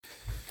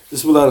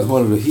Bismillah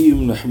ar-Rahman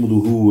ar-Rahim.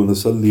 Nahmaduhu wa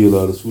nasalli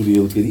ala Rasulih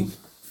al-Kareem.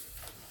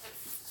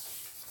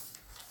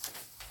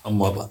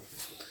 Amma ba'd.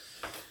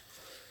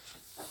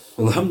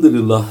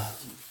 Alhamdulillah.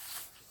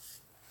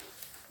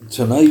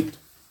 Tonight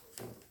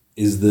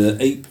is the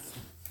 8th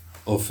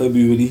of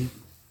February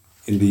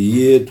in the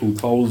year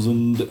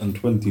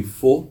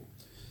 2024.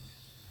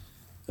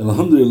 And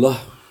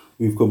Alhamdulillah,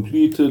 we've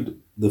completed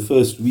the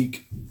first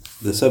week,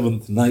 the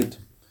 7th night,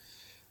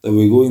 that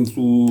we're going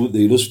through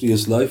the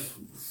illustrious life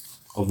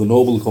of the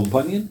noble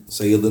companion,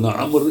 Sayyidina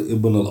Amr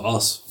ibn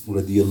Al-Aas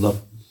radiyallahu.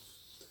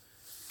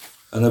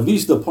 And I've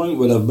reached the point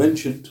where I've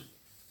mentioned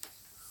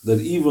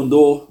that even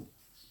though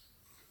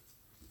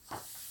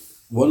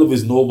one of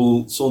his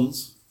noble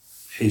sons,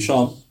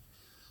 Hisham,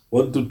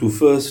 wanted to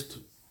first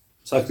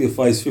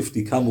sacrifice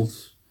 50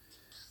 camels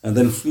and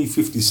then free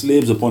 50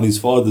 slaves upon his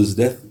father's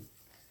death,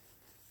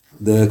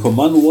 the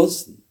command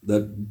was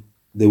that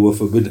they were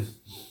forbidden.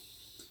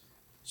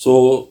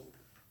 So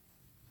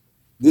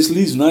this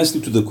leads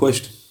nicely to the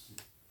question,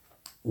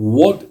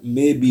 what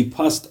may be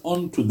passed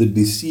on to the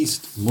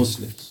deceased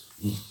Muslims?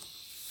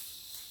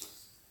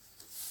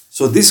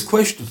 So this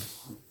question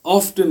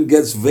often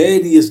gets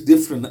various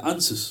different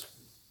answers,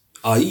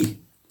 i.e.,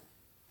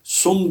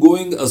 some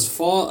going as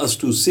far as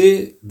to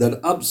say that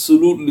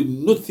absolutely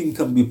nothing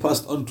can be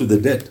passed on to the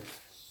dead,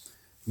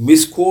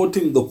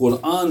 misquoting the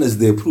Quran as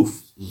their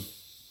proof.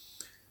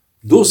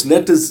 Those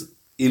letters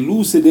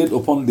elucidate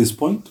upon this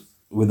point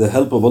with the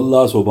help of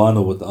Allah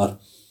subhanahu wa ta'ala.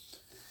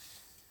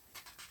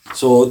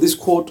 So this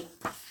quote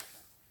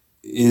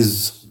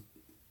is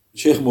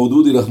Shaykh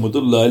Maududi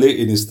rahmatullah alayh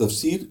in his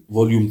tafsir,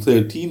 volume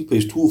 13,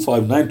 page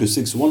 259 to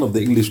 61 of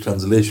the English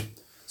translation.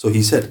 So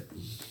he said,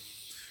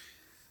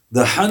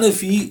 the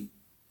Hanafee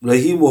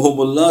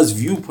rahimahumullah's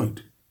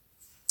viewpoint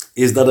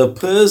is that a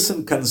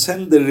person can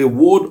send the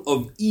reward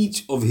of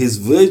each of his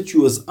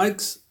virtuous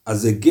acts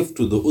as a gift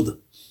to the other.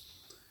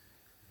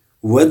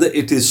 Whether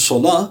it is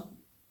Salah,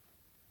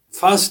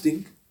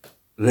 fasting,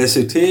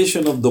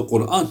 recitation of the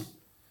Quran,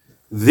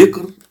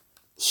 Zhikir,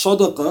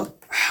 Sadaqa,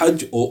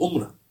 Hajj or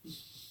Umrah.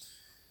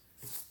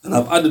 And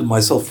I've added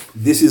myself,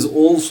 this is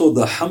also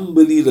the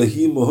Hanbali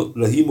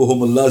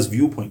rahimahumullah's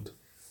viewpoint.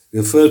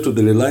 Refer to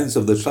the Reliance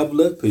of the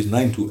Traveller, page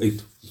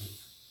 928.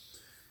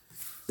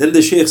 Then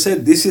the Shaykh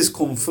said, this is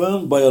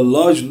confirmed by a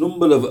large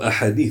number of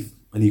ahadith.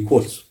 And he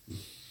quotes,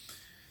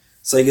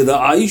 Sayyida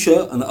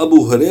Aisha and Abu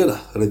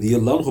Hurairah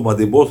radiyallahu anhuma,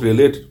 they both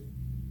related,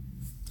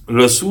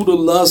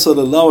 Rasulullah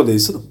sallallahu alayhi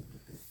wasallam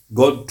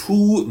got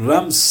 2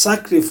 rams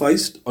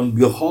sacrificed on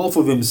behalf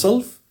of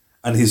himself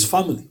and his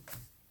family,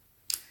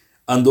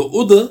 and the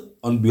other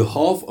on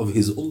behalf of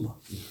his Ummah.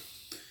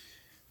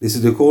 This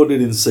is recorded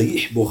in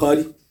Sahih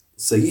Bukhari,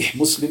 Sahih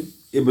Muslim,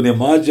 Ibn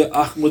Majah,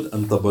 Ahmad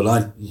and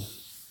Tabarani.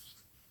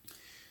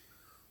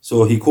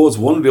 So he quotes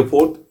one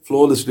report,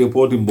 flawless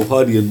report in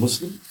Bukhari and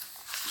Muslim.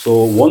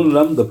 So 1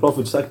 ram the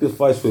Prophet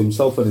sacrificed for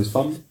himself and his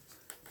family,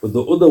 but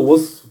the other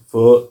was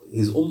for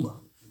his Ummah.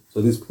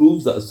 So this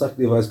proves that a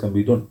sacrifice can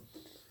be done.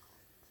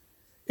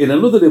 In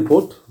another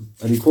report,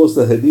 and he quotes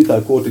the hadith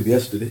I quoted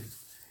yesterday,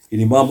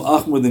 in Imam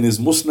Ahmad in his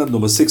Musnad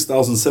number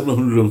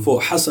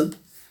 6704, Hassan,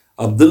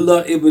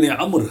 Abdullah ibn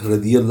Amr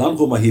radiyallahu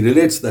anhu, he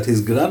relates that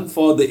his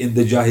grandfather in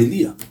the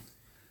Jahiliyyah,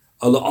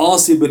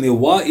 Al-Aas ibn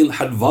Wa'il,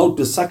 had vowed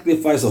to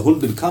sacrifice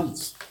 100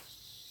 camels.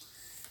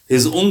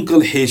 His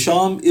uncle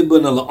Hisham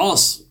ibn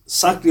Al-Aas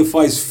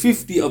sacrificed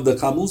 50 of the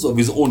camels of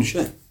his own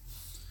share.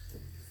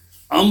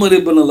 Amr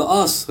ibn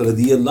Al-Aas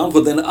radiyallahu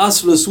anhu then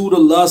asked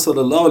Rasulullah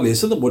sallallahu alayhi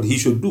wasallam what he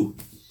should do.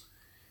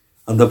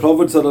 And the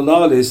Prophet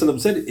sallallahu alayhi wasallam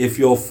said, if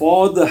your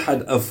father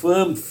had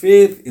affirmed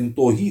faith in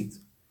Tawheed,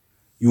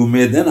 you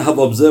may then have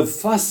observed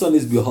fasts on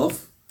his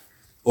behalf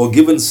or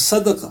given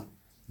Sadaqa.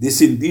 This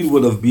indeed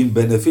would have been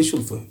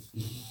beneficial for him.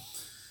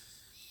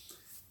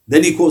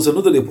 Then he quotes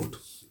another report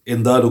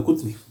in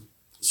Daraqutni.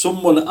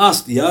 Someone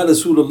asked, Ya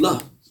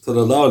Rasulullah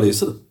sallallahu alayhi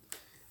wasallam,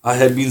 I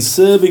had been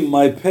serving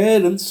my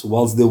parents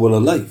whilst they were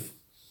alive.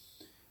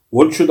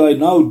 What should I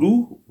now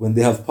do when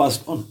they have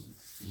passed on?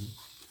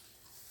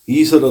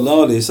 He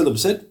sallallahu alayhi wasallam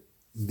said,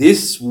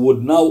 this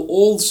would now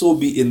also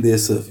be in their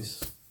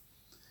service.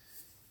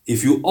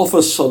 If you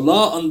offer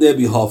salah on their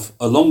behalf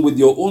along with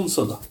your own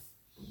salah,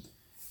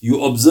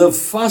 you observe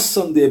fasts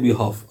on their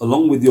behalf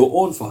along with your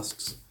own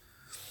fasts.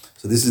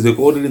 So this is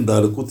recorded in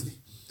Daraqutni.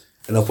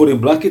 And I put in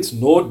brackets,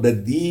 note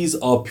that these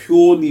are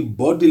purely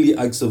bodily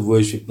acts of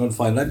worship, not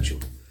financial.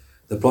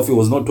 The Prophet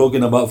was not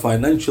talking about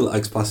financial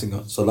acts passing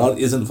on. Salah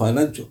isn't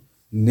financial,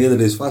 neither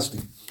is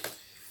fasting.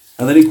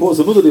 And then he quotes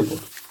another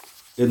report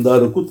in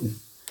Daraqutni.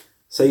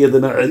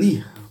 Sayyidina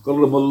Alee,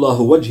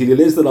 karramallahu wajhi,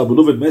 relates that our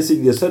beloved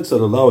messenger said,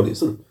 sallallahu alayhi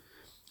wasallam,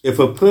 if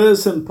a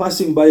person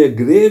passing by a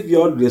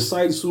graveyard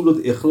recites Surah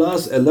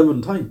Ikhlas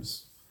 11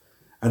 times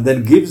and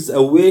then gives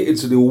away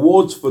its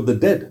rewards for the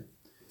dead,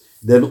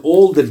 then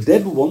all the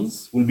dead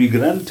ones will be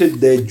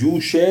granted their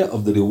due share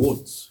of the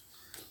rewards.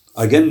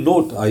 Again,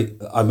 note,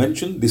 I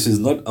mentioned this is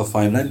not a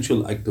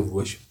financial act of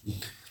worship.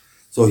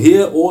 So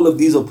here, all of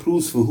these are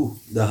proofs for who?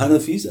 The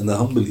Hanafis and the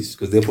Hanbalis,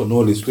 because they put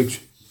no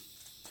restriction.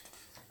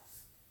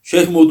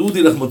 Shaykh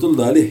Maududi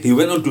rahmatullah alayh, he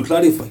went on to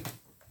clarify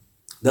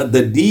that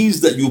the deeds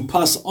that you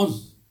pass on,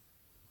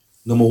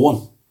 number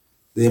one,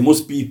 they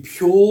must be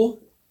pure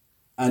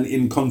and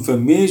in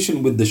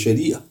confirmation with the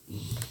Sharia.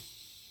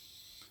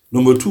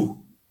 Number two,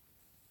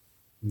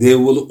 they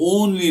will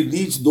only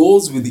reach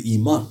those with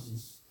Iman.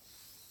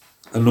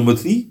 And number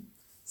three,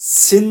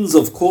 sins,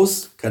 of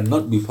course,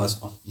 cannot be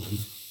passed on.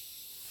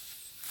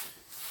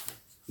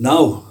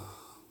 Now,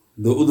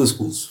 the other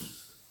schools.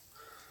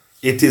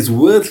 It is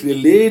worth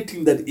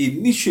relating that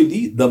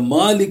initially the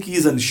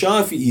Malikis and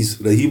Shafi'is,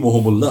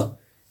 rahimahumullah,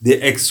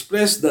 they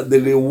expressed that the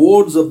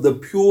rewards of the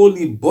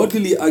purely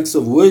bodily acts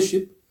of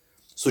worship,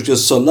 such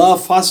as Salah,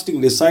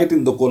 fasting,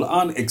 reciting the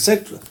Quran,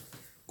 etc.,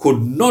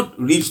 could not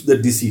reach the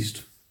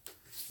deceased,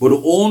 but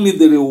only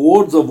the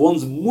rewards of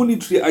one's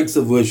monetary acts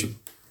of worship,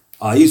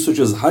 i.e. such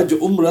as Hajj,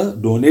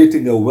 Umrah,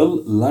 donating a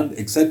well, land,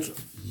 etc.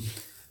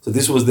 So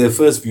this was their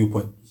first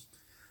viewpoint.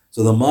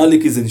 So the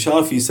Malikis and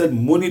Shafi said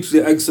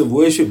monetary acts of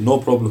worship, no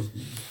problem,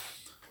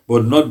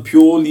 but not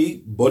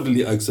purely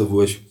bodily acts of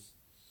worship.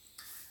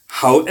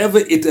 However,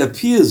 it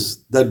appears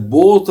that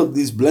both of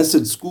these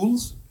blessed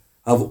schools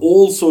have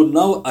also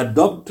now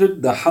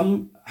adopted the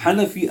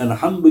Hanafi and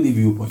Hanbali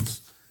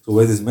viewpoints. So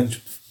where this is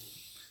mentioned.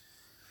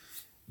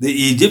 The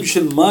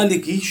Egyptian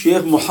Maliki,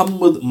 Sheikh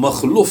Muhammad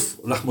Makhluf,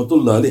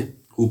 rahmatullah alayh,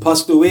 who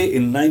passed away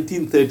in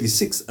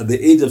 1936 at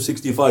the age of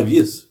 65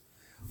 years,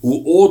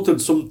 who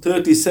authored some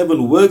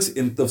 37 works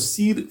in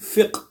tafsir,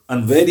 fiqh,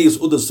 and various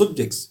other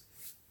subjects,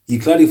 he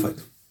clarified.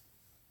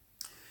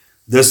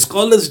 The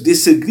scholars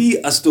disagree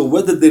as to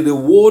whether the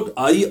reward,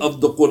 i.e.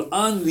 of the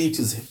Quran,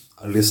 reaches him,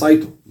 a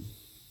recital.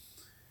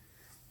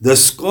 The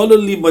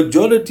scholarly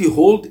majority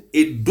hold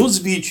it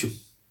does reach him,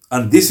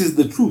 and this is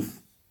the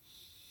truth.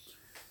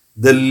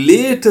 The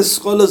later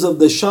scholars of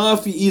the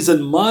Shafi'is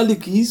and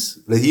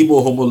Malikis,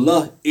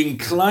 rahimahumullah,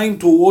 incline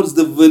towards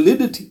the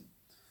validity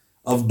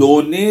of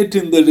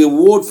donating the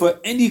reward for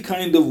any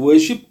kind of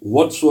worship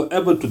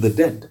whatsoever to the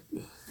dead.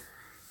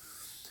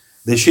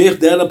 The Shaykh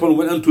thereupon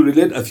went on to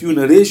relate a few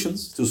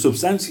narrations to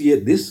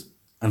substantiate this,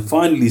 and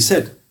finally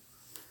said,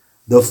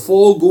 the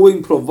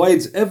foregoing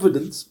provides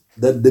evidence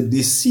that the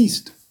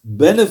deceased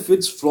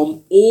benefits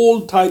from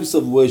all types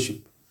of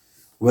worship,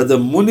 whether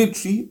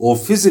monetary or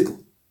physical,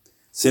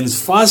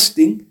 since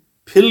fasting,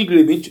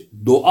 pilgrimage,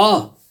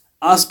 dua,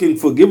 asking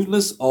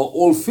forgiveness are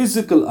all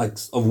physical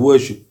acts of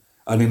worship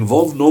and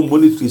involve no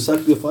monetary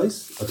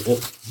sacrifice at all.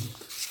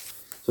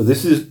 So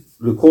this is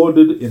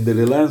recorded in the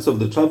Reliance of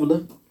the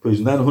Traveller, page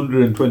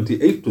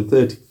 928 to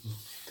 30.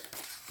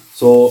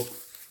 So,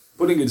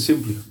 putting it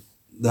simply,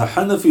 the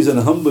Hanafis and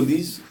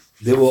Hanbalis,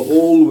 they were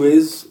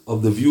always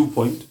of the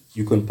viewpoint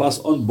you can pass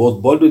on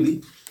both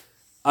bodily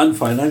and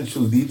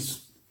financial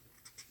deeds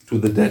to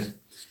the dead.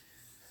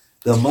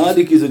 The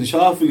Malikis and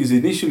Shafi'is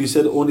initially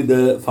said only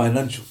the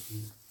financial,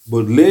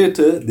 but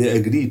later they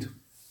agreed.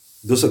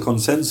 Thus a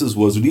consensus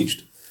was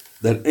reached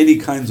that any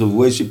kinds of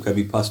worship can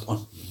be passed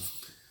on.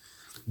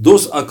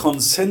 Thus a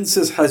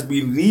consensus has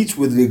been reached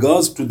with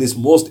regards to this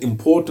most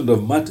important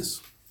of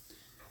matters.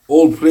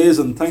 All praise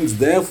and thanks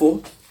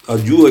therefore are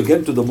due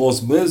again to the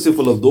most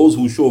merciful of those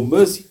who show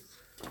mercy,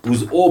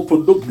 who's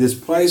opened up this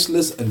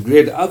priceless and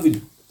great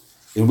avenue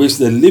in which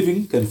the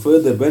living can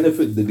further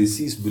benefit the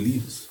deceased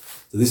believers.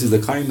 So this is the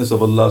kindness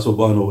of Allah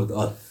subhanahu wa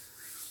ta'ala.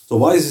 So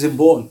why is this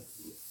important?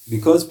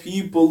 Because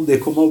people, they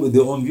come up with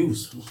their own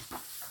views.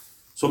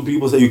 Some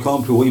people say you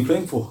can't pray. What are you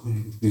praying for?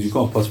 Because you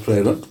can't pass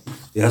prayer on.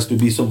 There has to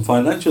be some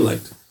financial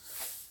act.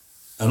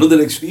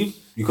 Another extreme,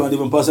 you can't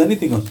even pass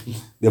anything on.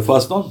 They're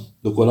passed on.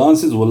 The Quran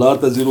says, وَلَا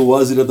تَزِرُ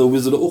وَازِرَةَ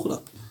وِزْرَ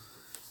أُخْرَى.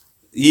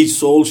 Each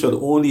soul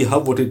shall only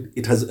have what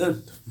it has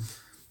earned.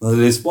 Now the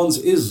response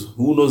is,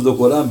 who knows the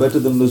Quran better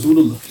than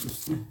Rasulullah?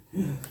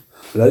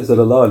 Right?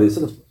 Sallallahu Alaihi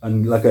Wasallam.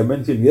 And like I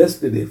mentioned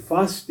yesterday,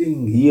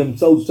 fasting, he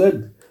himself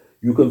said,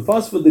 you can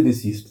fast for the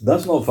deceased.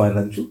 That's not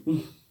financial.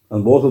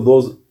 And both of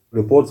those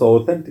reports are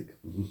authentic.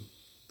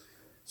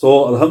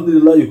 So,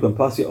 alhamdulillah, you can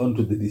pass it on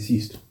to the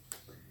deceased.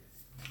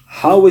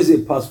 How is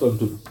it passed on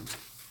to them?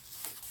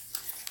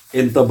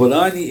 In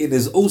Tabarani, in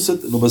his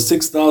Awsat, number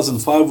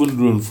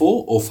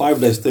 6504 or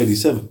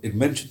 5-37, it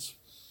mentions,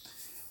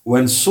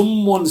 when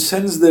someone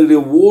sends the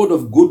reward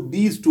of good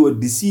deeds to a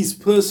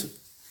deceased person,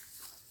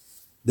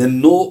 then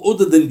no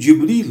other than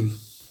JIbreel,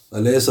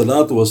 alayhi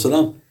salatu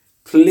wasalam,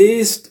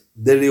 placed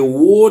the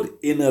reward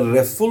in a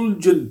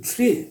refulgent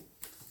tray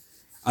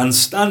and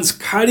stands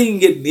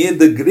carrying it near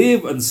the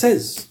grave and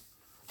says,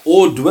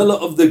 O dweller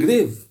of the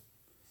grave,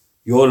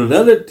 your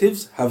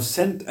relatives have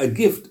sent a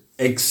gift,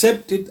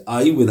 accept it,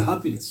 i.e. with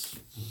happiness.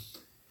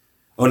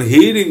 On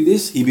hearing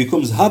this, he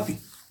becomes happy.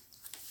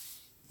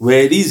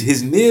 Whereas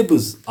his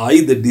neighbors,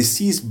 i.e. the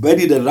deceased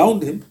buried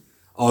around him,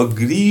 are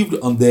grieved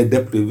on their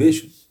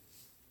deprivation.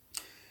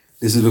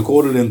 This is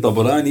recorded in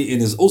Tabarani in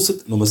his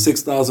Awsat, number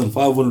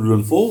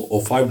 6504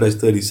 or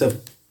 5-37.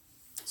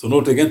 So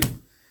note again,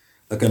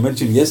 like I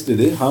mentioned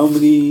yesterday, how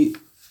many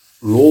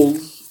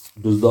roles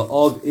does the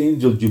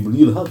Archangel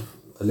JIbreel have?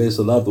 Alayhi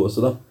salatu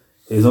wasalam.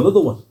 Here's another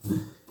one.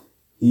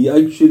 He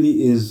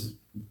actually is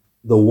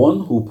the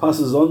one who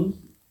passes on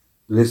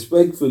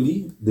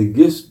respectfully the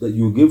gifts that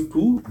you give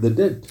to the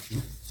dead.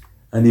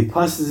 And he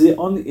passes it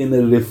on in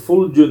a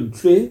refulgent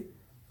tray,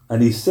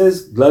 and he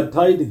says, glad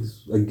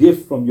tidings, a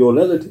gift from your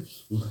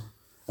relatives.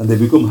 And they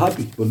become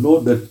happy. But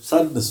note that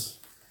sadness.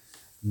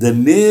 The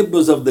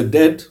neighbors of the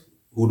dead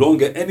who don't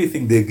get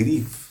anything, they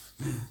grieve,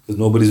 because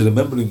nobody's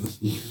remembering them.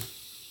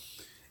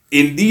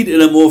 Indeed, in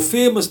a more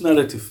famous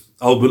narrative,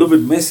 our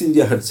beloved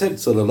messenger had said,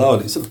 Sallallahu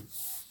Alaihi Wasallam,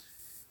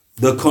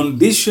 the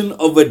condition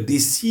of a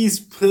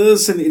deceased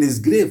person in his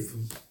grave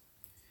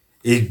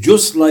is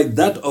just like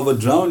that of a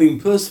drowning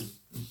person.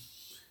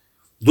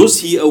 Thus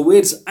he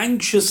awaits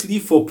anxiously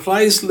for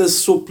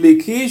priceless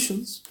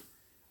supplications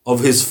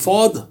of his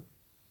father,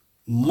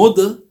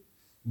 mother,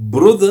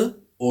 brother,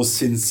 or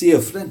sincere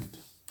friend.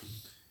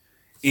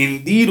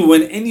 Indeed,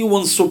 when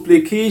anyone's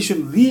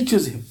supplication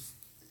reaches him,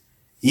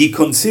 he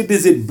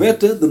considers it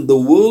better than the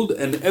world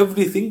and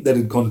everything that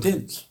it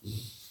contains.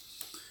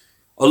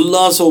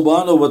 Allah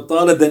subhanahu wa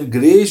ta'ala then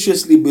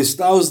graciously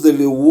bestows the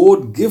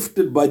reward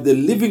gifted by the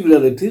living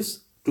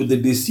relatives to the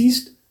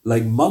deceased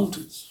like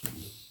mountains.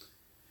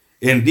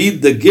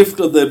 Indeed, the gift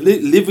of the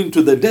living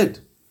to the dead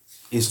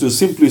is to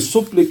simply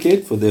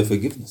supplicate for their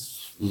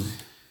forgiveness.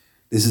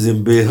 This is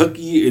in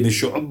Baihaqi in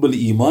Shu'ab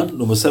al-Iman,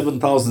 number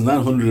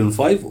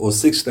 7905 or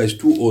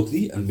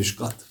 6-203 and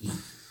Mishkat.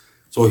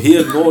 So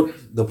here note,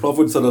 the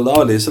Prophet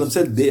ﷺ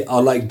said, they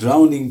are like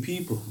drowning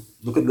people.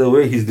 Look at the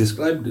way he's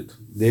described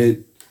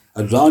it.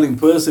 A drowning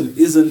person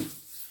isn't,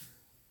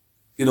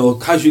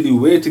 casually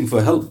waiting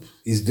for help.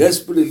 He's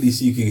desperately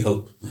seeking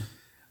help.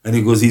 And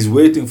he goes, he's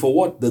waiting for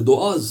what? The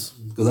du'as.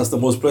 Because that's the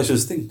most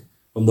precious thing.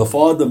 From the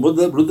father,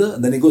 mother, brother,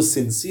 and then he goes,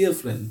 sincere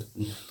friend.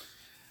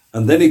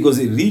 And then he goes,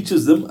 it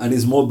reaches them and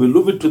is more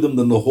beloved to them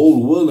than the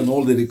whole world and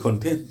all that it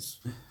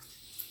contains.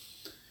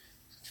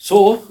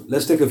 So,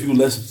 let's take a few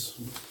lessons.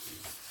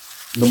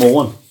 Number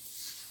one,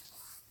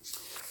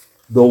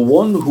 the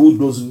one who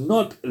does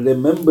not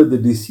remember the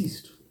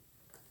deceased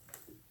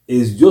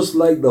is just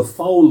like the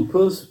foul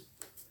person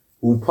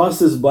who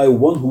passes by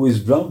one who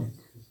is drowning.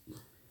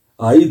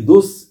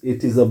 Thus,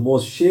 it is a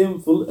most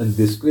shameful and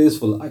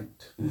disgraceful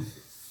act.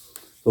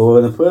 So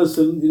when a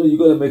person, you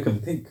got to make him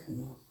think.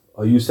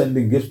 Are you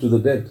sending gifts to the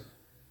dead?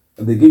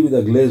 And they give you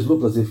that glazed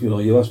look as if,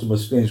 you asked him a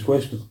strange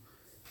question.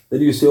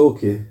 Then you say,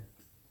 okay,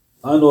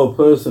 I know a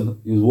person,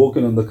 he was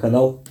walking on the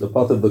canal, the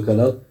path of the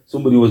canal,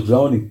 somebody was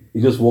drowning,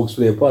 he just walked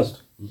straight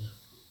past.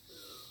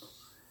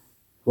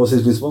 What's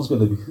his response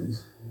going to be?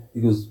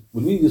 He goes,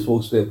 what do you mean just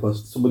walk straight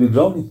past? Somebody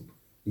drowning?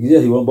 He goes, yeah,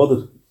 he won't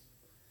bother.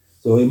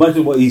 So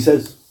imagine what he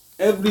says.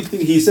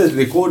 Everything he says,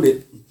 record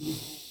it.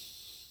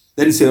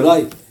 Then you say,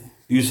 right,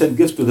 you send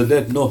gifts to the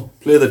dead? No,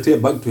 play the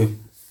tape back to him.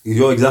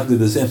 You're exactly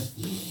the same.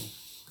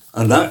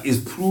 And that is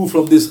proof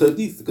from this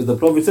hadith, because the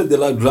Prophet said they're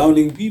like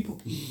drowning people.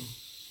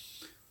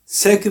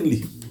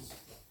 Secondly,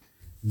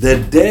 the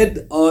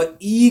dead are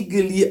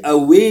eagerly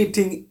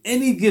awaiting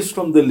any gifts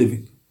from the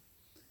living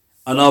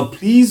and are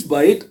pleased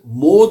by it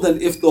more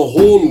than if the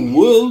whole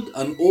world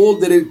and all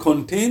that it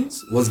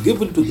contains was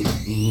given to them.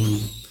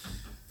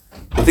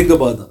 Think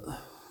about that.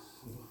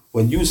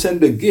 When you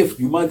send a gift,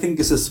 you might think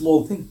it's a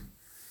small thing.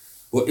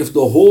 But if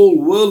the whole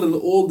world and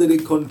all that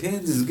it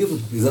contains is given,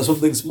 is that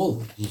something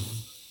small?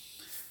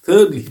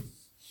 Thirdly,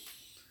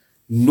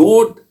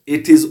 note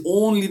it is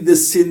only the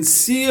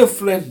sincere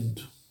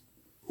friend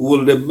who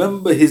will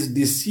remember his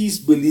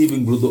deceased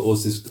believing brother or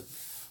sister.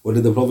 What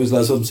did the Prophet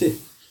ﷺ say?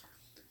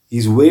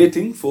 He's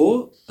waiting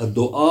for a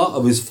dua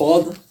of his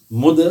father,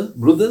 mother,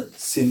 brother,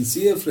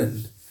 sincere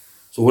friend.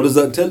 So what does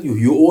that tell you?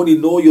 You only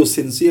know your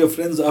sincere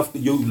friends after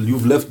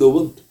you've left the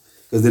world,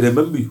 because they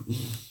remember you.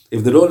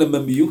 If they don't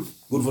remember you,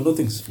 good for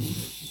nothing.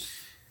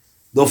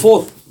 The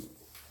fourth,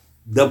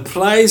 the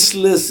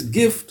priceless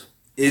gift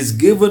is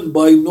given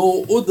by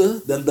no other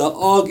than the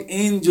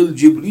Archangel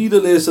JIbreel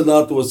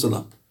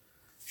ﷺ,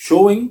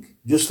 showing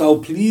just how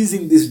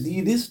pleasing this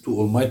deed is to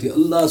Almighty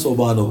Allah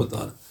subhanahu wa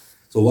ta'ala.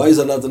 So why is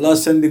Allah ta'ala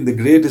sending the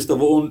greatest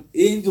of all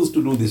angels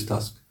to do this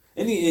task?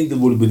 Any angel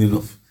would have been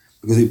enough,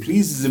 because it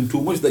pleases him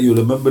too much that you're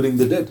remembering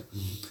the dead.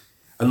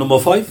 And number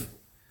five,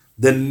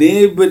 the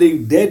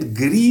neighboring dead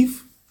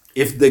grieve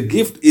if the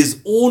gift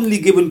is only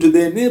given to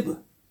their neighbor.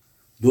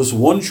 Thus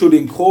one should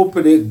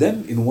incorporate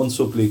them in one's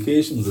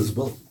supplications as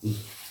well.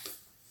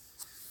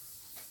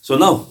 So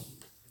now,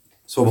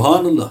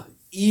 subhanallah,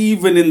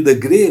 even in the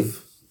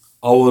grave,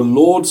 our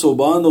Lord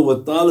subhanahu wa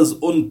ta'ala's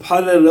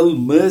unparalleled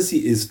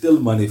mercy is still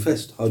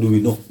manifest. How do we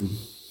know?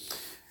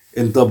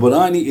 In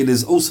Tabarani, it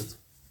is Awsat.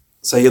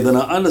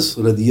 Sayyidina Anas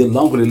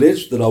radiyallahu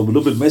relates that our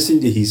beloved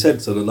messenger, he said,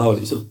 sallallahu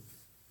alayhi wa sallam,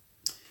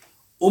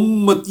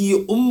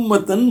 Ummati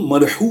ummatan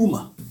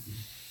marhuma.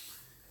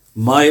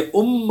 My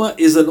ummah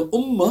is an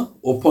ummah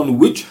upon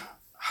which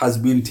has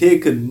been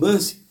taken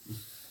mercy.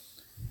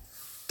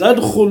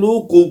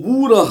 Tadkhulu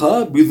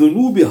quburaha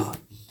bidhunubiha.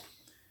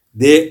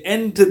 They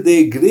enter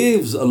their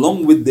graves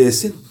along with their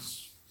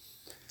sins.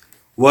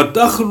 Wa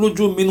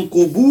takhruju min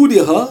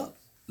quburiha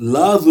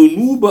la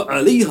dhunuba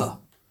alayha.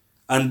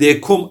 And they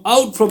come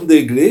out from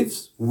their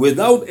graves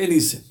without any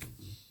sin.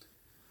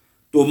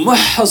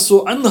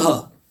 Tumahhasu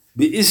anha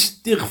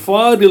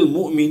بِإِسْتِغْفَارِ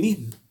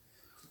الْمُؤْمِنِينَ.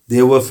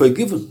 They were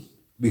forgiven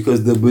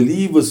because the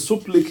believers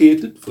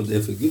supplicated for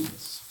their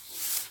forgiveness.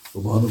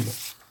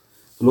 Subhanallah.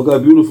 Look how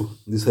beautiful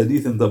this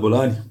hadith in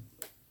Tabarani.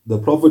 The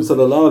Prophet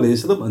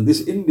ﷺ, and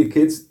this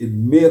indicates it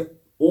may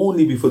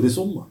only be for this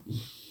ummah.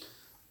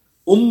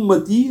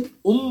 Ummati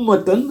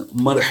ummatan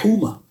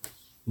marhuma.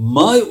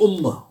 My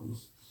ummah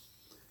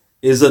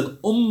is an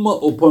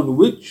ummah upon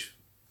which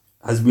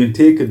has been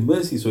taken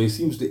mercy. So it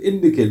seems to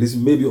indicate this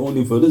may be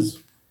only for us.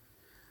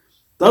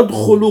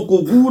 تَدْخُلُ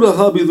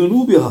قُبُورَهَا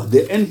بِذُنُوبِهَا.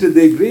 They enter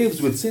their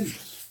graves with sin.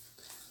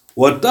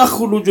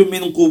 وَتَخْرُجُ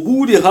مِنْ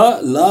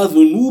قُبُورِهَا لَا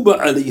ذُنُوبَ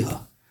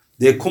عَلَيْهَا.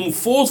 They come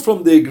forth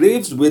from their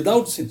graves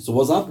without sin. So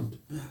what's happened?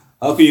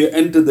 How can you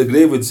enter the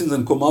grave with sins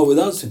and come out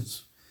without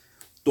sins?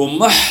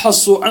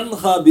 تُمَحَّصُ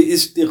عَنْهَا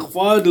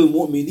بِإِسْتِغْفَارِ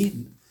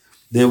الْمُؤْمِنِينَ.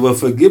 They were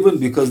forgiven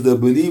because the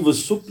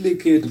believers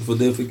supplicated for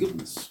their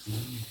forgiveness.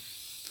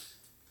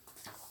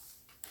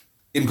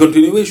 In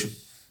continuation,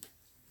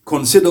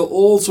 consider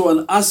also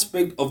an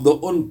aspect of the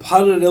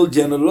unparalleled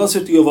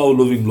generosity of our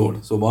loving Lord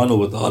subhanahu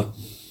wa ta'ala.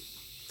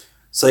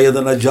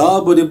 Sayyidina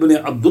Jabir ibn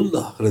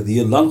Abdullah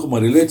radiyallahu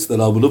anhu relates that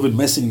our beloved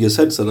messenger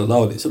said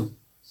sallallahu alayhi wa sallam,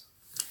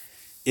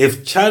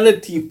 if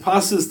charity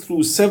passes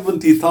through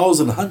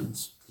 70,000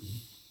 hands,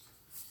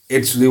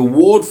 its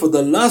reward for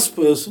the last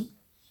person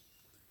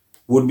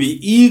would be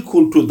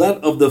equal to that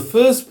of the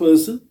first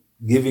person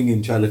giving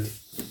in charity.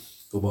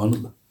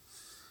 Subhanallah.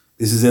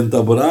 This is in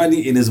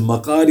Tabarani in his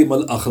Maqarim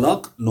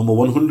al-Akhlaq, number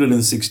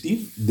 116.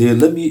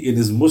 Daylami in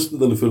his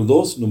Musnad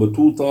al-Firdaus, number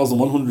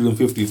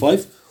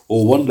 2155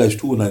 or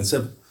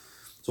 1-297.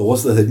 So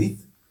what's the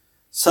hadith?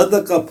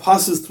 Sadaqa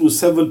passes through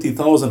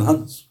 70,000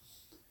 hands.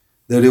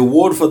 The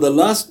reward for the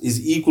last is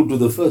equal to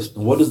the first.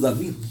 Now what does that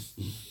mean?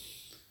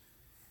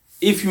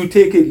 If you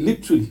take it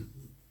literally,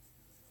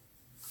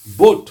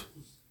 but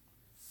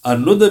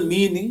another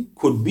meaning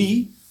could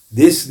be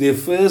this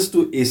refers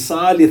to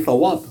isali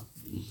thawab,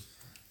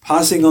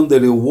 passing on the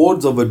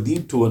rewards of a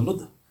deed to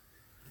another,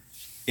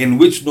 in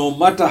which no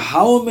matter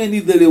how many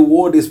the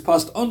reward is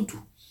passed on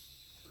to,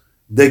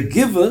 the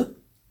giver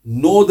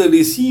nor the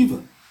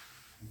receiver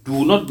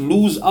do not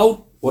lose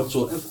out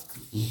whatsoever.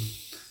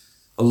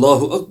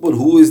 Allahu Akbar,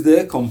 who is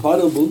there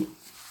comparable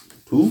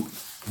to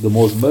the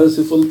most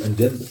merciful and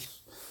generous?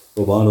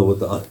 Subhanahu wa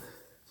ta'ala.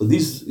 So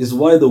this is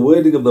why the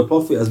wording of the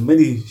Prophet has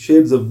many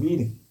shades of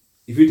meaning.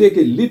 If you take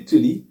it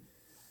literally,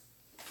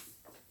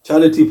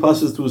 charity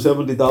passes through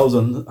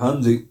 70,000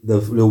 hands, the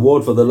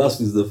reward for the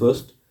last is the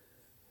first.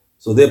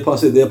 So they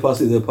pass it, they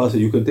pass it, they pass it.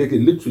 You can take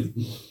it literally.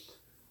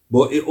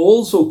 But it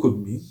also could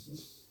mean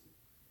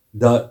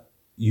that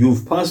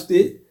you've passed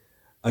it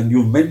and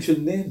you've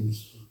mentioned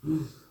names,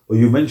 or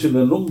you mentioned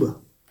a number,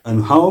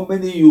 and how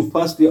many you've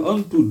passed it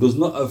on to does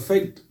not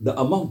affect the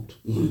amount.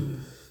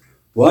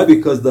 Why?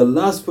 Because the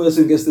last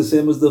person gets the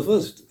same as the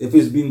first. If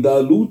it's been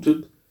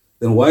diluted,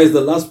 then why is the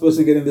last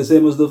person getting the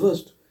same as the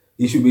first?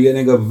 He should be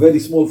getting a very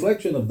small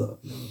fraction of that.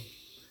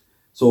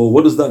 So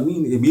what does that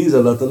mean? It means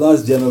Allah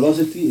Ta'ala's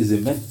generosity is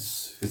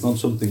immense. It's not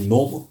something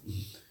normal.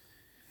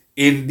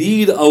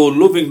 Indeed, our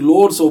loving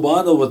Lord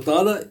subhanahu wa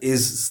ta'ala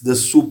is the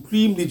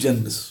supremely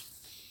generous.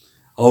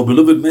 Our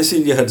beloved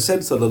messenger had said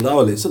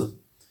sallallahu alayhi wa sallam,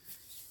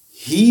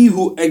 he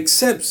who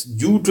accepts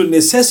due to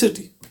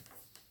necessity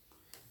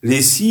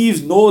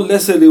receives no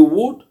lesser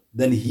reward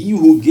than he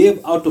who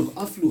gave out of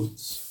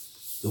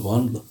affluence.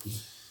 Subhanallah.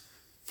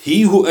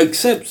 He who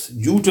accepts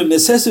due to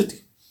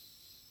necessity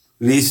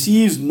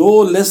receives no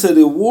lesser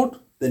reward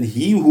than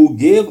he who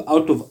gave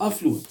out of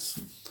affluence.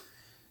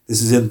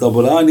 This is in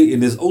Tabarani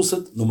in his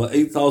Awsat, number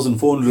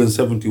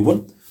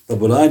 8471.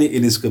 Tabarani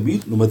in his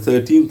Kabir, number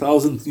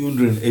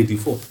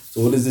 13384.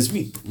 So what does this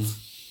mean?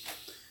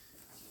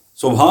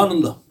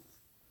 Subhanallah.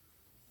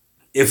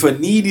 If a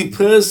needy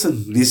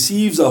person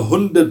receives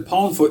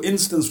 £100, for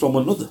instance, from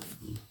another,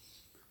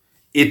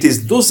 it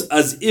is thus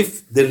as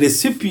if the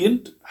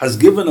recipient has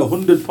given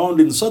 £100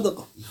 in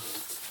Sadaqa.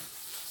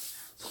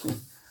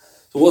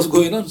 So what's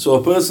going on? So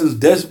a person is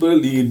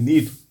desperately in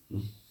need.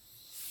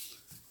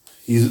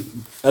 He's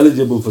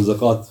eligible for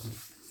zakat.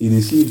 He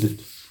receives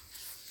it.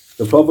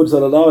 The Prophet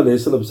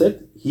ﷺ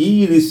said,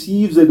 he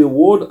receives a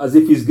reward as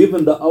if he's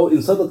given the out in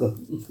Sadaqa.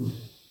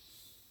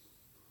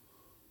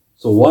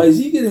 So why is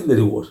he getting the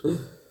reward?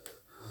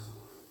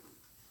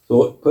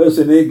 So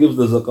person A gives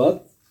the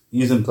zakat,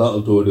 he's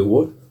entitled to a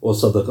reward or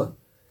Sadaqa.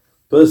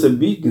 Person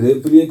B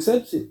gratefully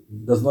accepts it.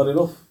 That's not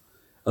enough.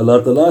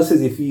 Allah Ta'ala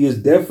says if he is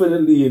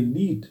definitely in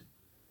need,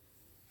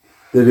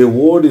 the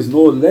reward is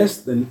no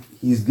less than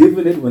he's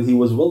given it when he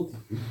was wealthy.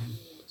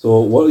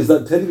 So what is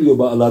that telling you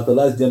about Allah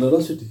Ta'ala's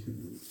generosity?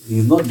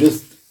 He's not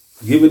just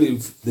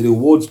giving the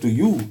rewards to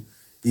you.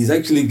 He's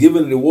actually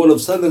given the reward of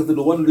Sadaqa to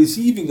the one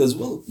receiving as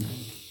well.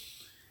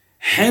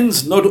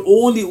 Hence, not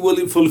only will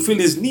it fulfill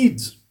his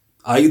needs,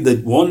 i.e. the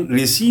one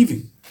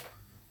receiving,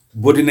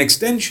 but in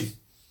extension,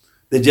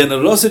 the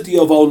generosity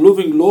of our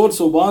loving Lord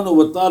subhanahu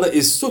wa ta'ala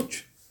is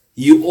such,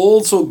 he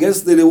also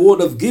gets the reward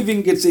of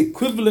giving its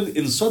equivalent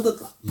in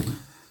Sadaqa.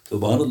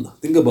 Subhanallah.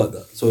 Think about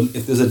that. So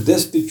if there's a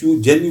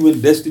destitute, genuine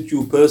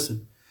destitute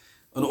person,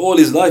 and all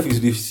his life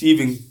he's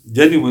receiving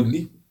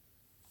genuinely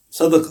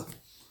Sadaqa.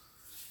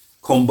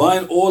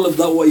 Combine all of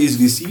that what he's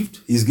received,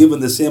 he's given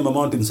the same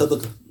amount in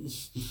Sadaqa.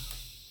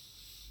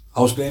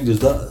 How strange is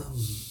that?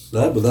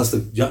 Right? But that's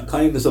the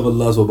kindness of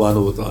Allah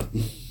subhanahu wa ta'ala.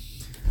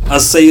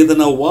 As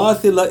Sayyidina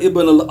Wathila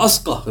ibn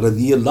Al-Asqa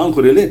radiyallahu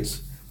anhu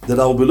relates that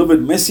our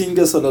beloved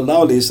Messenger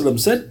sallallahu alayhi wa sallam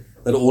said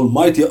that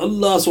Almighty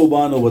Allah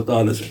subhanahu wa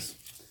ta'ala says,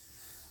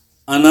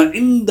 Ana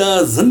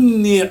inda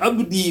zanni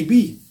abdi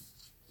bi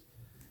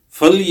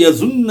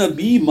falyazunna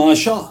bi ma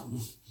sha.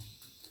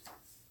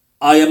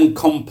 I am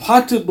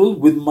compatible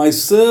with my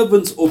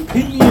servant's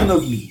opinion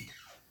of me.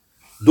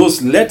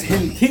 Thus let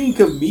him think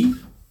of me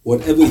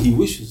whatever he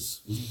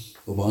wishes.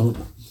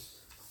 Subhanallah.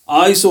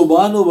 I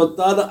subhanahu wa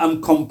ta'ala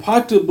am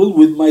compatible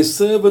with my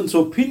servant's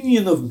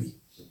opinion of me.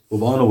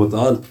 Subhanahu wa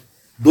ta'ala.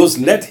 Thus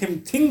let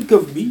him think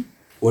of me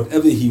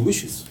whatever he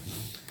wishes.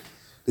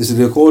 This is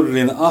recorded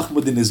in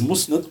Ahmad in his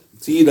Musnad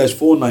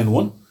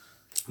 3-491,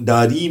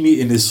 Darimi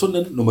in his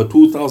Sunan number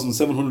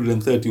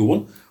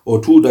 2731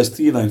 or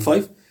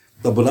 2-395,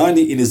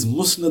 Tabarani in his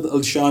Musnad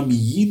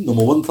al-Shamiyin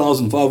number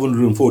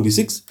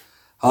 1546,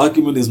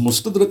 Hakim in his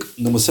Mustadrak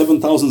number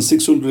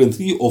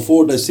 7603 or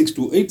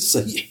 4-628,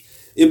 Sahih.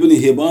 Ibn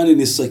Hibban in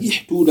his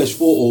Sahih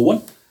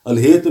 2-401,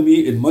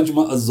 Al-Haytami in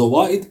Majma'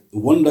 al-Zawaid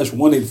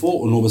 1-184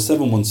 or number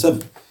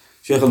 717.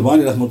 Shaykh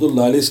Albani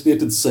rahmatullah alayhi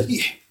stated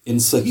Sahih in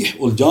Sahih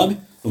al-Jami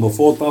number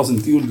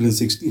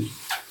 4316.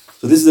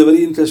 So this is a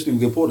very interesting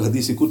report,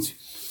 Hadith Qudsi.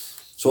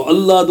 So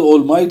Allah the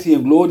Almighty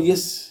and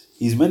Glorious,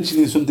 He's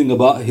mentioning something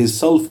about His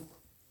self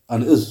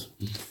and is.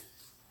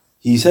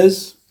 He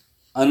says,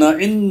 Ana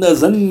inna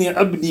zanni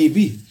abdi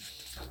bi.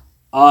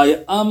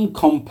 I am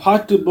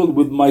compatible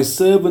with my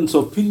servant's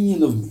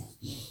opinion of me.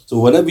 So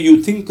whatever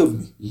you think of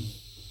me,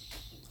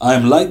 I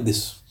am like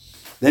this.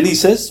 Then he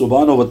says,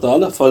 subhanahu wa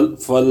ta'ala,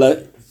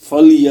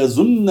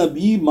 فَلْيَزُنَّ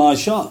بِي مَا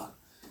شَاءَ.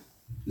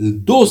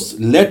 Thus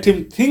let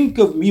him think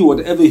of me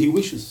whatever he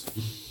wishes.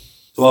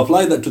 So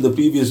apply that to the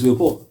previous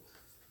report.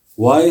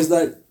 Why is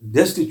that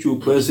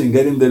destitute person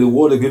getting the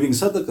reward of giving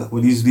Sadaqa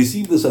when he's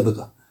received the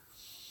Sadaqa?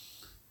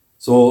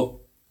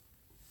 So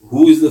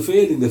who is the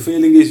failing? The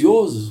failing is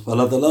yours.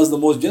 Allah Ta'ala is the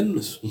most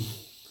generous.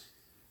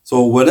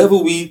 So whenever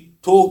we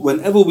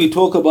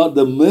talk about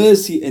the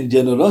mercy and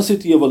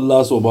generosity of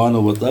Allah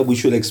subhanahu wa ta'ala, we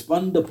should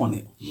expand upon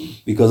it.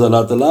 Because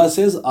Allah Ta'ala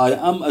says, I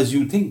am as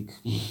you think.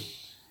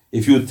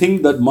 If you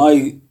think that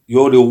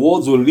your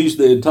rewards will reach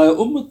the entire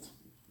Ummah,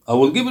 I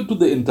will give it to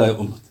the entire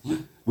Ummah.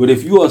 But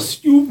if you are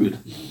stupid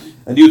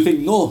and you think,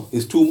 no,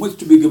 it's too much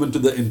to be given to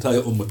the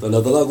entire Ummah,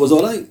 Allah Ta'ala goes,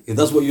 alright, if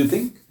that's what you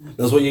think,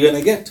 that's what you're going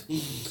to get.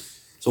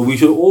 So we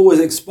should always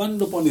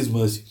expand upon His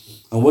mercy.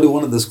 And what did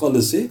one of the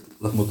scholars say?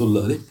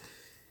 Rahmatullah alayh.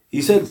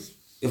 He said,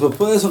 if a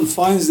person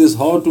finds this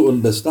hard to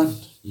understand,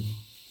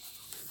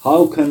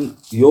 how can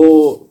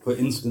for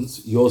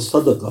instance, your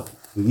Sadaqa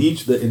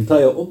reach the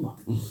entire Ummah?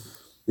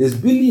 There's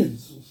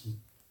billions.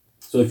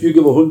 So if you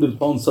give £100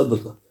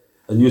 Sadaqa,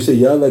 and you say,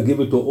 Ya Allah, give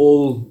it to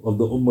all of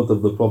the Ummah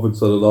of the Prophet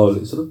sallallahu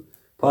alaihi wasallam,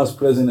 past,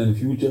 present and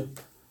future,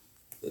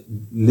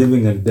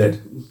 living and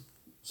dead.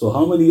 So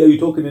how many are you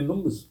talking in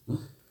numbers?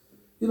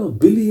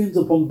 Billions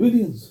upon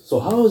billions. So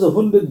how is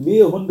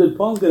mere £100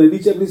 going to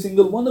reach every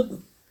single one of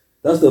them?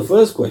 That's the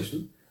first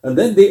question. And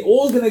then they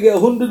all going to get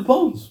 £100.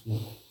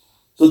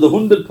 So the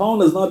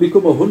 £100 has now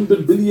become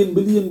 100 billion,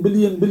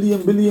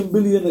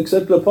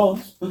 etc.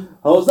 pounds.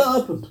 How has that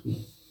happened?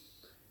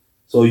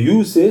 So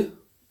you say,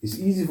 it's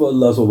easy for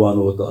Allah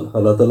subhanahu wa ta'ala.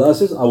 Allah Ta'ala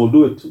says, I will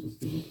do it.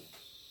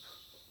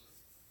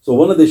 So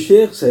one of the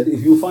sheikhs said,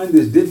 if you find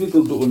this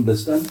difficult to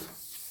understand,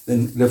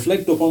 then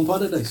reflect upon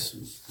paradise.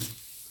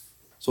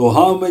 So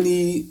how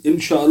many,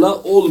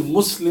 inshallah, all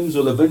Muslims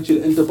will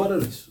eventually enter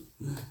paradise?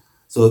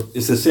 So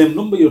it's the same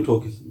number you're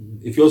talking.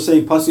 If you're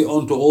saying pass it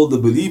on to all the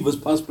believers,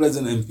 past,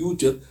 present and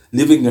future,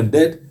 living and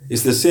dead,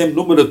 it's the same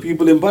number of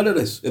people in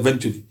paradise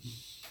eventually.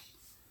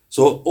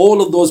 So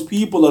all of those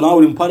people are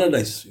now in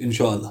paradise,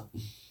 inshallah.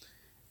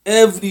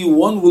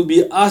 Everyone will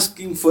be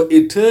asking for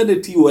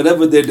eternity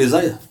whatever they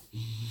desire.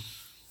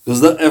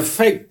 Does that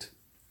affect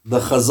the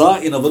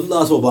khaza'in of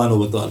Allah subhanahu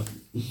wa ta'ala?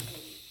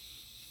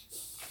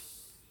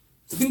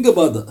 Think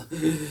about that.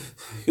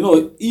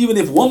 Even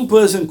if one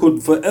person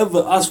could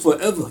forever ask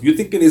forever, you're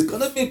thinking it's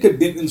going to make a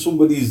dent in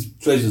somebody's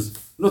treasures.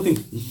 Nothing.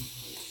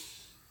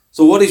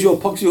 So what is your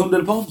poxy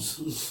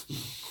 £100?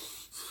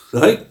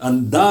 Right?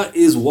 And that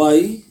is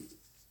why,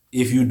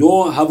 if you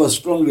don't have a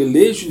strong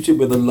relationship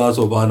with Allah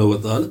subhanahu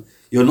wa ta'ala,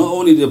 you're not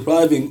only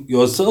depriving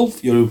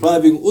yourself, you're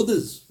depriving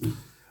others.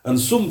 And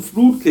some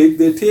fruitcake,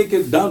 they take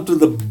it down to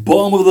the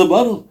bottom of the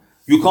barrel.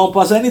 You can't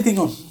pass anything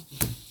on.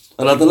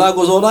 Allah Ta'ala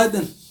goes, alright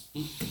then.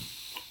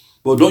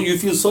 But don't you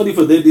feel sorry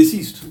for their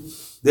deceased?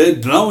 They're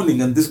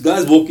drowning and this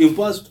guy's walking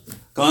past.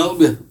 Can't help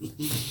you.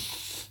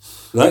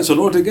 Right? So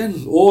note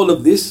again, all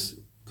of this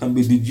can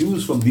be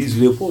deduced from these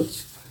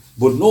reports.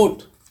 But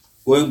note,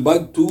 going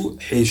back to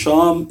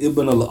Hisham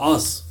ibn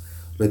Al-Aas,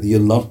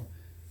 radiyallahu,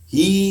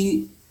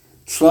 he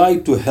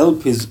tried to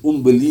help his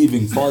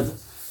unbelieving father.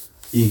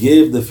 He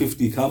gave the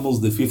 50 camels,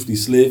 the 50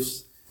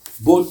 slaves,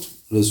 but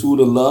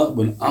Rasulullah,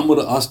 when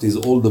Amr asked his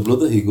older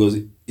brother, he goes,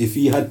 if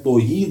he had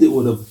Tawheed, it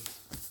would have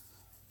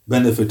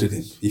benefited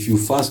him. If you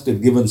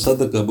fasted, given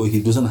Sadaqa, but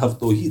he doesn't have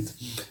Tawheed.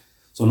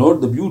 So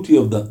note the beauty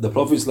of that. The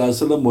Prophet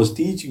ﷺ was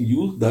teaching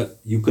you that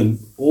you can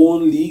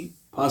only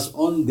pass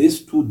on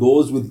this to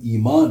those with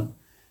Iman.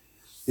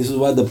 This is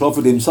why the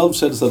Prophet himself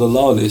said,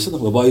 sallallahu alayhi wa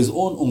sallam, about his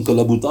own Uncle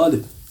Abu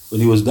Talib,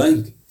 when he was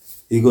dying.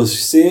 He goes,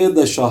 say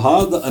the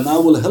Shahada and I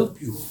will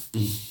help you.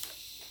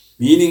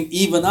 Meaning,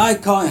 even I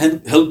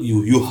can't help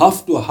you. You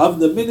have to have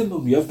the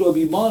minimum. You have to have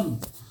Iman.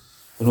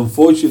 And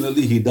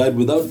unfortunately, he died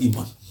without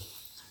Iman.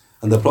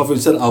 And the Prophet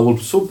said, I will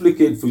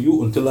supplicate for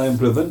you until I am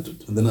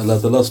prevented. And then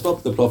Allah Ta'ala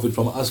stopped the Prophet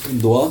from asking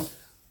dua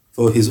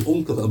for his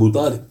uncle Abu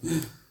Talib.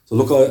 So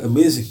look how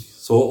amazing.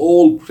 So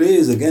all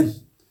praise again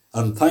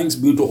and thanks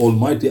be to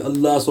Almighty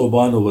Allah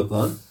Subhanahu wa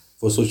Ta'ala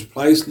for such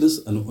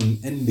priceless and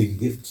unending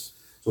gifts.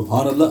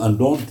 Subhanallah, and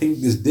don't think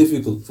this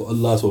difficult for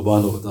Allah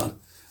Subhanahu wa Ta'ala.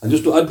 And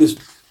just to add this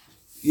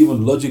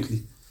even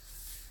logically,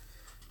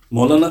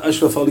 Maulana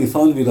Ashraf Ali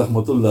Thanvi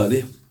Rahmatullah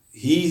alayh,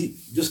 he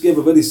just gave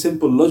a very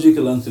simple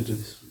logical answer to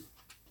this.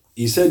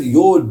 He said,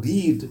 your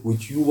deed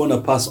which you want to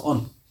pass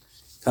on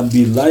can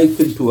be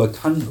likened to a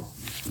candle.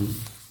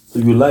 So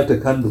you light a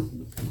candle,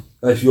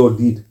 that's your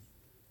deed.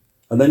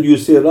 And then you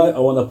say, right, I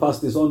want to pass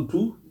this on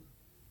to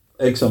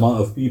X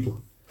amount of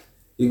people.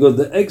 Because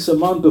the X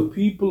amount of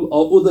people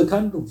are other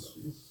candles.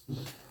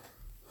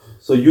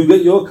 So you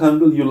get your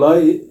candle, you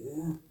light it,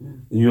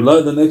 you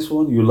light the next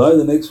one, you light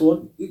the next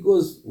one. He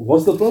goes,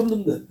 what's the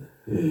problem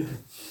then?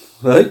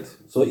 Right?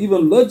 So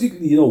even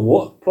logically,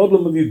 what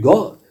problem have you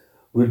got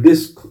with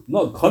this,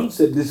 not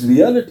concept, this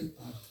reality?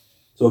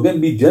 So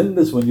again, be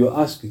generous when you're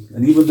asking.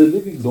 And even the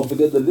living, don't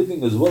forget the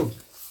living as well.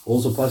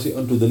 Also pass it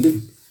on to the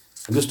living.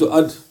 And just to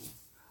add,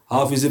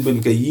 Hafiz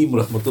ibn Qayyim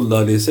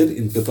rahmatullah alayhi said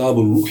in Kitab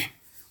al-Ruh,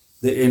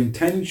 the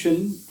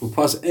intention to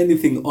pass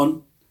anything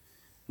on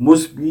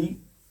must be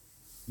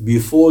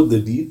before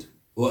the deed,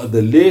 or at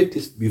the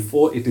latest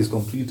before it is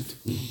completed.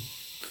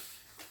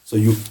 So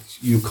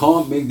you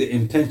can't make the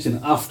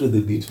intention after the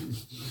deed.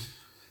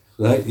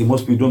 Right? It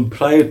must be done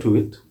prior to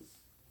it,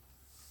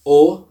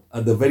 or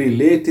at the very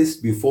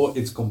latest before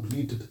it's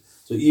completed.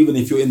 So even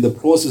if you're in the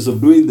process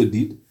of doing the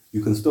deed,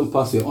 you can still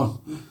pass it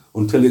on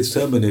until it's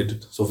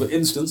terminated. So for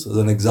instance, as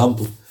an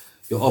example,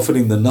 you're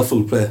offering the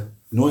nafil prayer,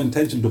 no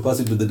intention to pass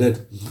it to the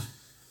dead.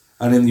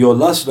 And in your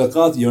last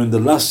rakat, you're in the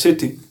last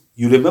sitting,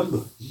 you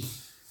remember.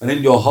 And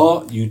in your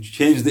heart, you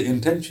change the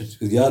intention.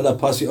 Because Ya Allah,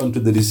 pass it on to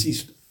the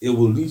deceased, it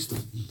will reach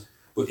them.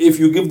 But if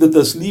you give the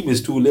taslim,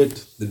 it's too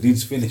late, the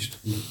deed's finished.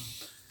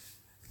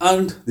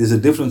 And there's a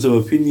difference of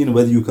opinion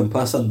whether you can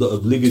pass on the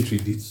obligatory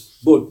deeds.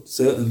 But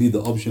certainly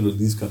the optional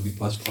deeds can be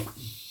passed on.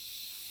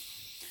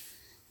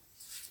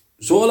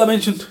 So all I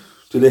mentioned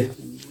today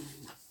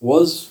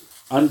was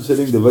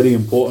answering the very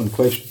important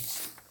question: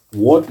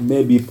 what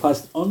may be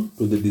passed on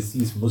to the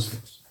deceased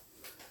Muslims?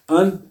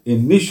 And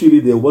initially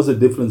there was a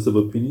difference of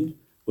opinion,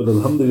 but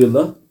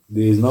alhamdulillah,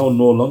 there is now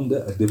no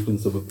longer a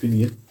difference of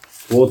opinion.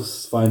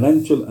 Both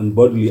financial and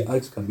bodily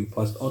acts can be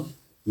passed on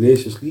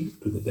graciously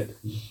to the dead.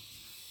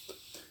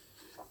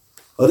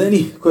 Are there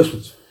any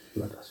questions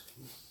you want to ask?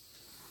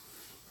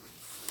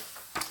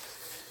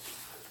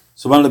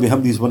 سبحان الله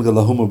بحمده سبحانك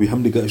اللهم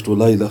وبحمدك أشهد أن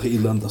لا إله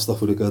إلا أنت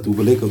أستغفرك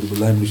وأتوب إليك أعوذ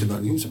بالله من الشيطان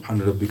الرجيم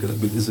سبحان ربك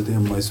رب العزة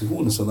عما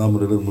يصفون وسلام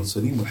على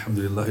المرسلين والحمد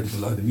لله رب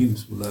العالمين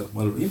بسم الله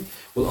الرحمن الرحيم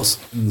والأصل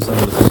إن الإنسان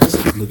لفي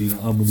خسر الذين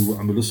آمنوا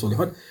وعملوا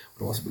الصالحات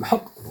وتواصوا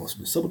بالحق وتواصوا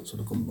بالصبر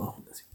صدق الله العظيم.